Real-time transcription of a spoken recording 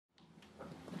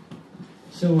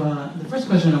So the first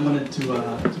question I wanted to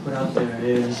put out there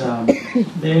is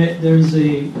there's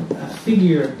a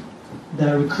figure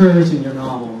that recurs in your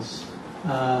novels.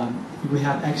 We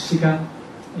have Exchica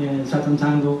in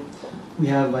Satantango, we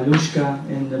have Valushka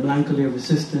in the Blankoli of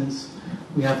Resistance,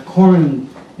 we have Korin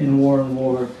in War and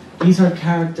War. These are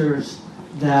characters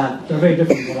that are very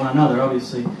different from one another,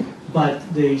 obviously, but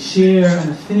they share an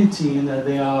affinity in that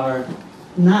they are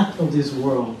not of this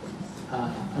world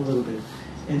a little bit.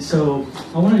 And so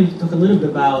I wanted you to talk a little bit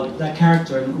about that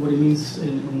character and what it means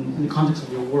in the context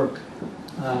of your work,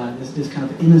 this kind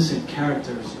of innocent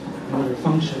characters and what their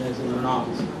function is in your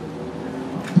novels.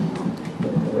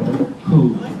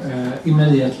 Who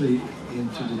immediately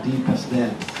into the deepest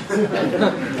depth.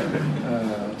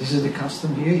 This is the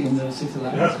custom here in the City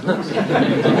Lights.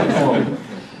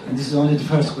 And this is only the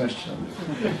first question.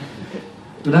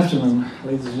 Good afternoon,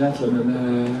 ladies and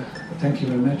gentlemen. Thank you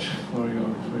very much for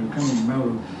your coming,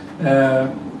 Mauro.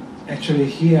 Actually,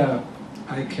 here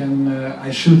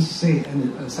I should say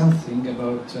something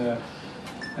about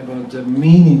the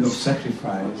meaning of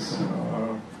sacrifice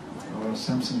or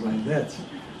something like that,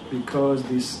 because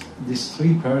these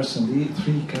three characters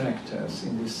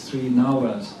in these three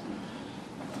novels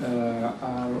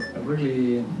are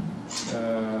really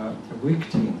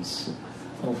victims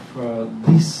of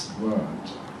this world.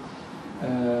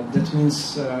 That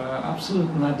means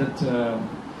absolutely not that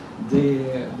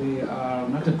they are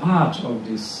not a part of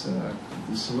this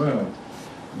world,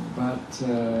 but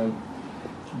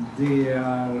they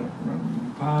are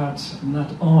part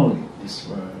not only of this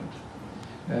world.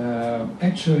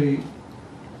 Actually,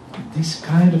 this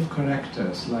kind of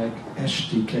characters like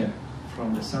Estike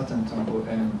from the Satantango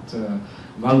and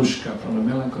Valushka from the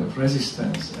Melancholy of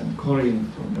Resistance and Korin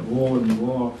from the War and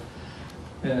War,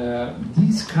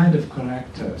 these kind of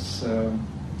characters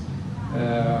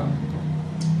are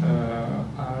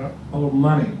our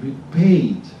money. We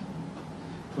paid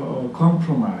for our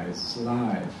compromise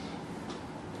life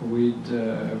with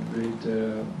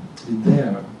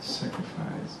their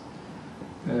sacrifice.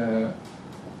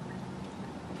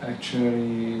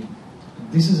 Actually,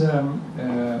 this is a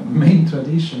main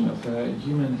tradition of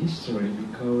human history,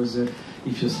 because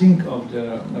if you think of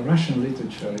the Russian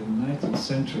literature in the 19th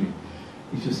century,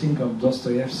 if you think of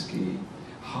Dostoevsky,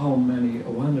 how many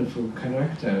wonderful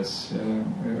characters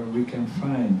we can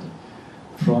find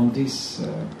from this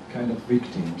kind of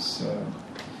victims.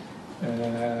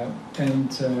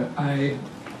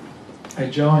 I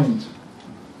joined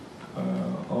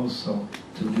also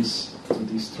to this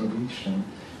tradition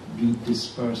with these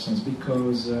persons,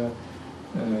 because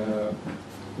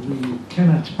we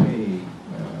cannot pay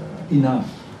enough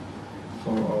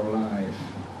for our life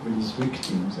with these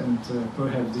victims, and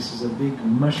perhaps this is a big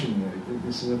machinery,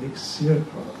 this is a big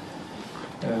circle,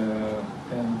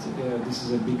 and this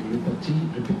is a big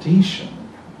repetition.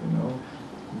 You know,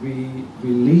 we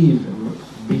live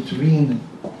between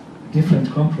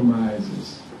different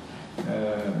compromises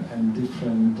and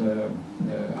different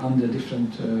under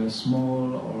different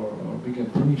small or bigger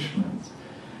punishments,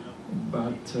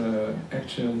 but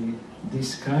actually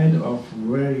this kind of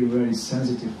very, very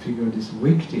sensitive figure, these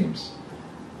victims,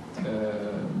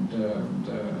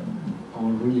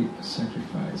 are really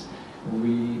sacrifice.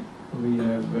 We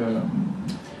have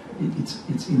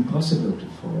it's impossible to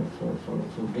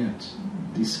forget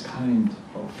this kind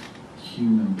of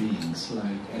human beings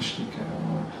like Estike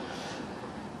or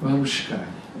Valushka,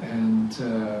 and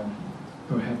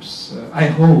perhaps I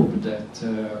hope that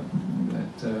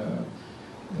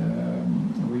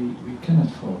we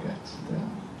cannot forget them.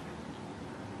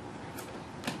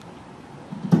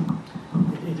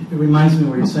 It reminds me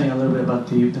what you're saying a little bit about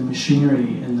the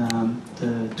machinery in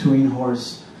the Turin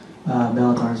Horse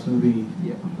Bellatar's movie.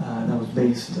 Yeah. That was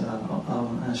based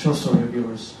on a short story of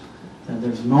yours.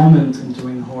 There's a moment in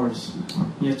Turin Horse,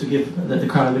 you have to give the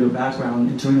crowd a little background.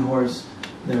 In Turin Horse,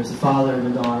 there's a father and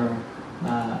a daughter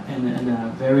in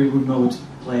a very remote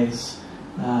place,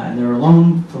 and they're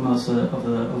alone for most of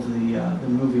the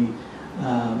movie.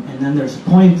 And then there's a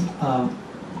point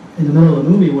in the middle of the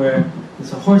movie where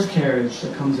there's a horse carriage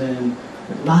that comes in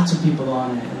with lots of people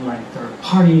on it, and like they're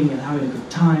partying and having a good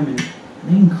time, and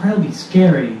they're incredibly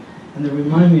scary. And they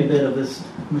remind me a bit of this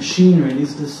machinery,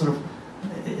 this sort of,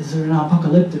 is there an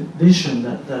apocalyptic vision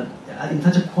that in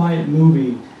such a quiet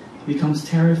movie becomes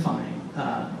terrifying?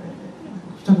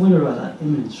 Talk a little bit about that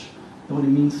image and what it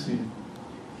means to you.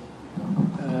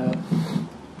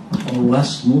 Our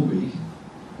last movie,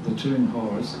 The Turin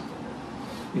Horse,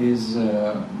 is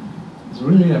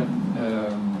really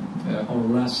our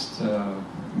last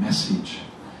message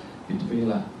with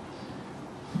Vela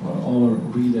for all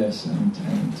readers and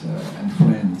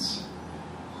friends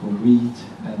who read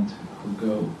and who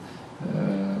go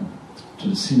to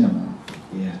the cinema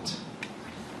yet.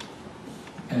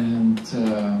 And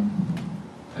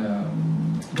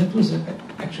that was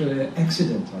actually an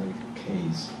accidental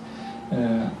case.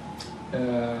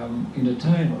 In the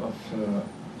time of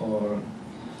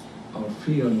our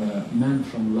film Man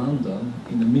from London,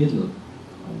 in the middle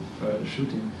of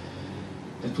shooting,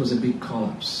 that was a big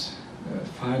collapse,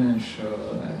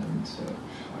 financial and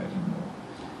I don't know,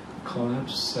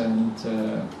 collapse, and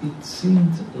it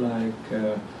seemed like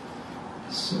that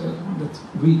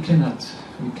we cannot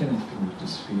finish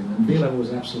this film. And Bela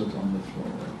was absolutely on the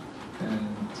floor,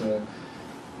 and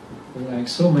like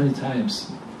so many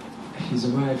times, his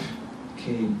wife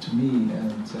came to me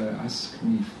and asked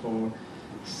me for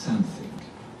something.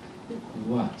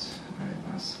 What?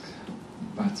 I asked,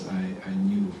 but I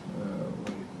knew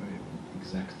very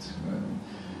exact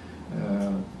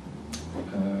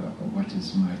what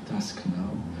is my task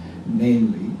now,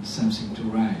 namely something to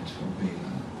write for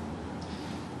Bela.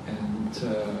 And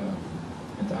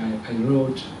I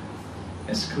wrote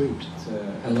a script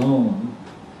alone,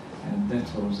 and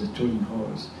that was the Turin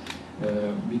Horse,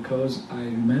 because I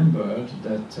remembered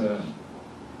that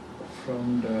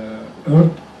from the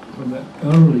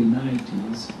early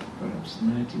 90s, perhaps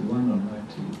 91 or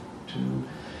 92,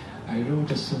 I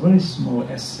wrote a very small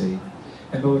essay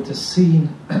about a scene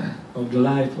of the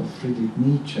life of Friedrich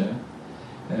Nietzsche,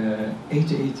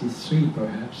 1883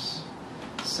 perhaps.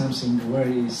 Something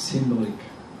very symbolic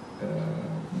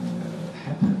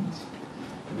happened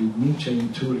with Nietzsche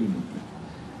in Turin.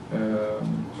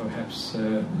 Perhaps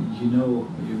you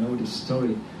know this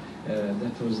story.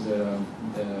 That was the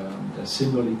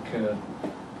symbolic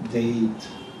date,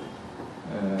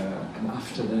 and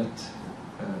after that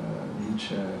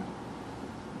Nietzsche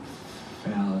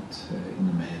felt in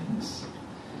a madness.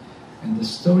 And the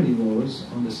story was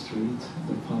on the street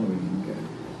the following.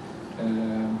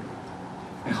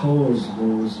 A horse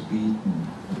was beaten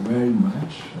very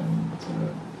much, and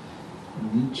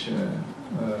Nietzsche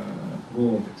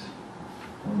walked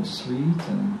on the street,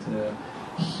 and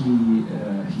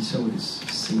he saw this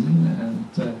scene,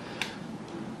 and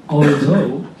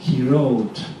although he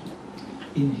wrote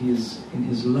in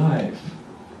his life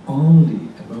only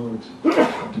about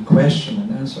the question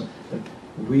and answer that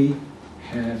we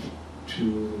have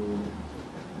to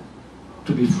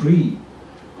be free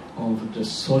of the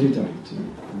solidarity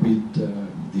with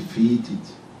defeated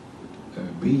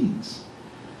beings.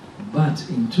 But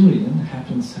in Turin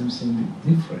happened something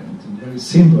different and very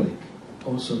symbolic,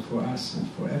 also for us and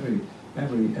for every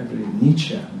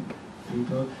Nietzschean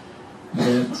people,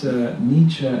 that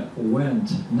Nietzsche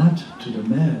went not to the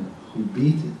man who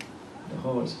beat the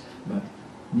horse, but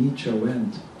Nietzsche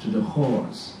went to the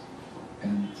horse,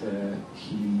 and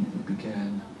he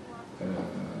began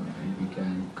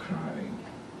crying.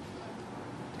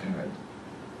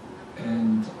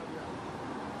 And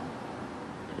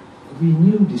we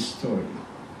knew this story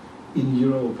in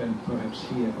Europe and perhaps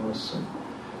here also.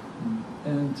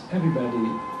 And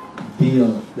everybody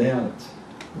dealt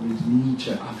with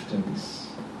Nietzsche after this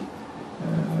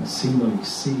symbolic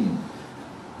scene.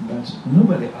 But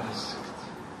nobody asked,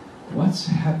 what's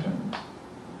happened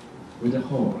with the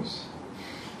horse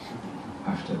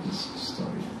after this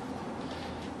story?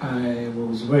 I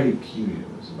was very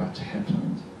curious what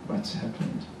happened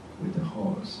with the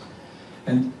horse.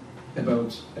 And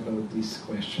about this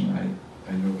question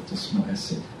I wrote a small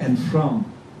essay. And from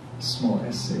a small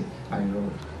essay I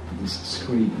wrote this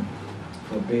screen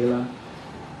for Bela.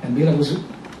 And Bela was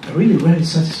really very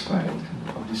satisfied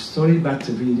of this story, but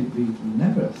we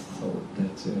never thought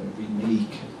that we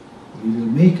will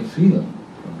make a film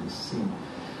from this scene.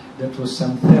 That was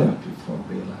some therapy for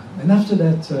Bela. And after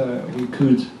that we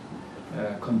could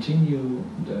continue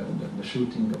the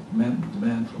shooting of The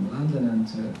Man from London, and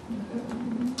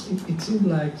it seemed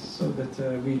like so that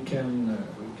we can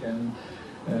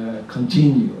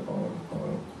continue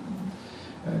our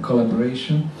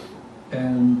collaboration.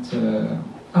 And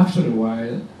after a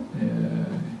while,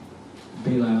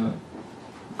 Bela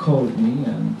called me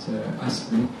and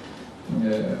asked me,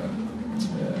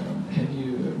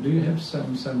 do you have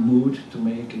some mood to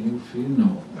make a new film?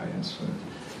 No, I answered.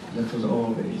 That was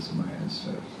always my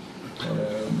answer,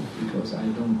 because I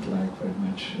don't like very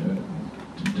much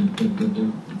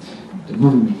the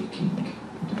movie making,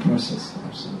 the process,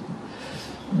 absolutely.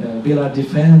 Bela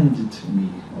defended me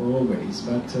always,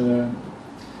 but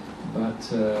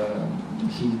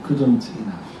he couldn't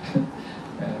enough,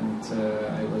 and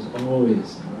I was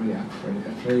always very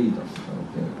afraid of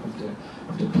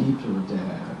the people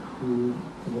there who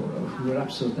were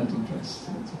absolutely not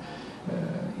interested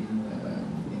in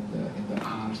the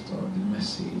art concept or the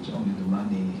message, only the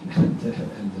money and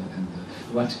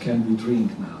what can we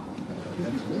drink now?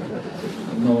 That was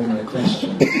a normal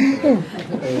question,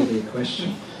 early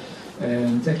question.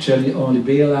 And actually only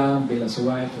Bela's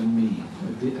wife and me,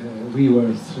 we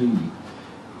were three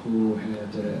who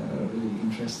had really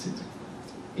interested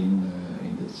in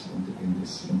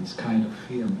this kind of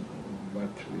film,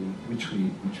 which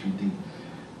we did.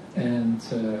 And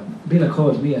Bela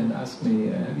called me and asked me,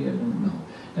 "Have you ever?" No.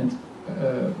 And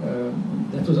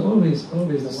that was always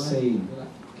the same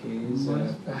case.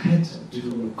 I had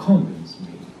to convince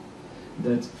me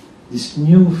that this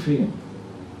new film,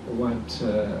 what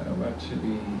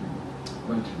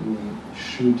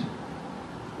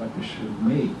we should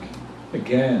make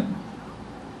again,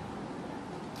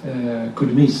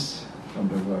 could miss from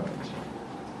the world.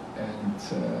 And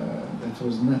that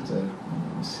was not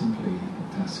simply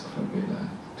a task for Bela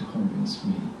to convince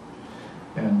me.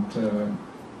 And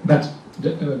but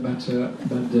the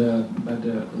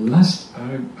last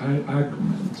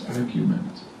argument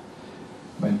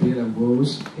by Bela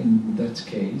was, in that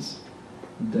case,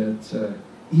 that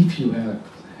if you had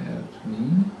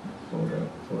me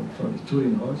for the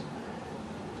touring horse,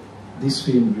 this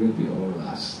film will be our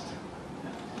last.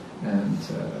 And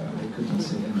I couldn't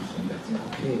say anything but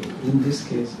okay, in this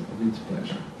case, with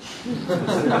pleasure.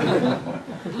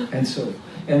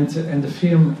 and the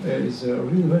film is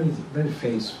really very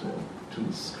faithful to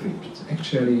the script.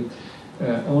 Actually,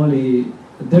 only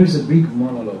there is a big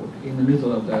monologue in the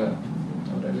middle of the,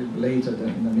 or a little later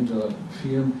in the middle of the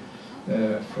film,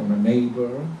 from a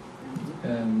neighbor,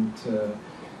 and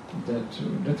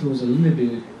that was a little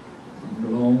bit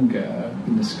longer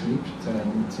in the script,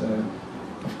 and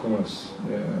of course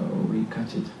we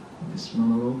cut it, this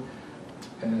monologue,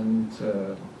 and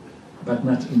but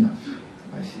not enough.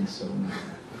 I think so.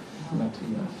 Not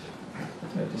enough.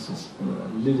 This is a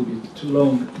little bit too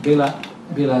long. Bela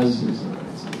is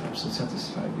absolutely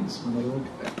satisfied with this monologue.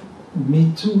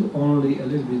 Me too. Only a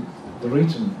little bit. The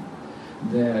written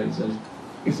there is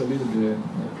a little bit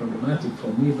problematic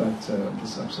for me, but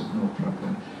this is absolutely no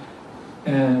problem.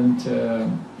 And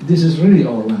this is really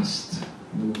our last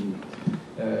movie.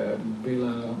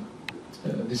 Bela,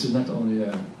 this is not only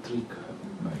a trick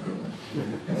by Bela,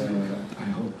 I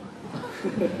hope.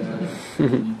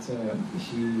 And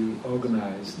he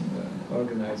organizes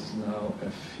now a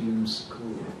film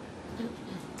school,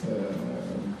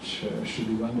 which should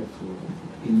be wonderful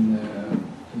in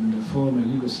the former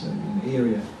Yugoslavian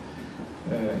area,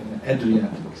 in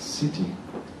Adriatic city,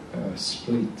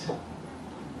 Split.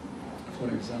 For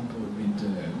example, with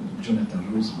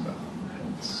Jonathan Rosenbaum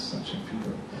and such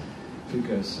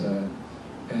figures,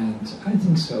 and I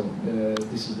think so.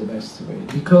 This is the best way,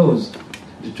 because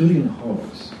The Turin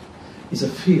Horse is a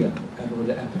film about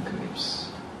the apocalypse,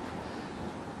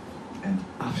 and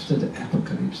after the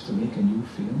apocalypse, to make a new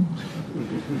film,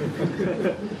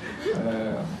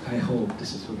 I hope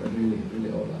this is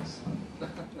really all last.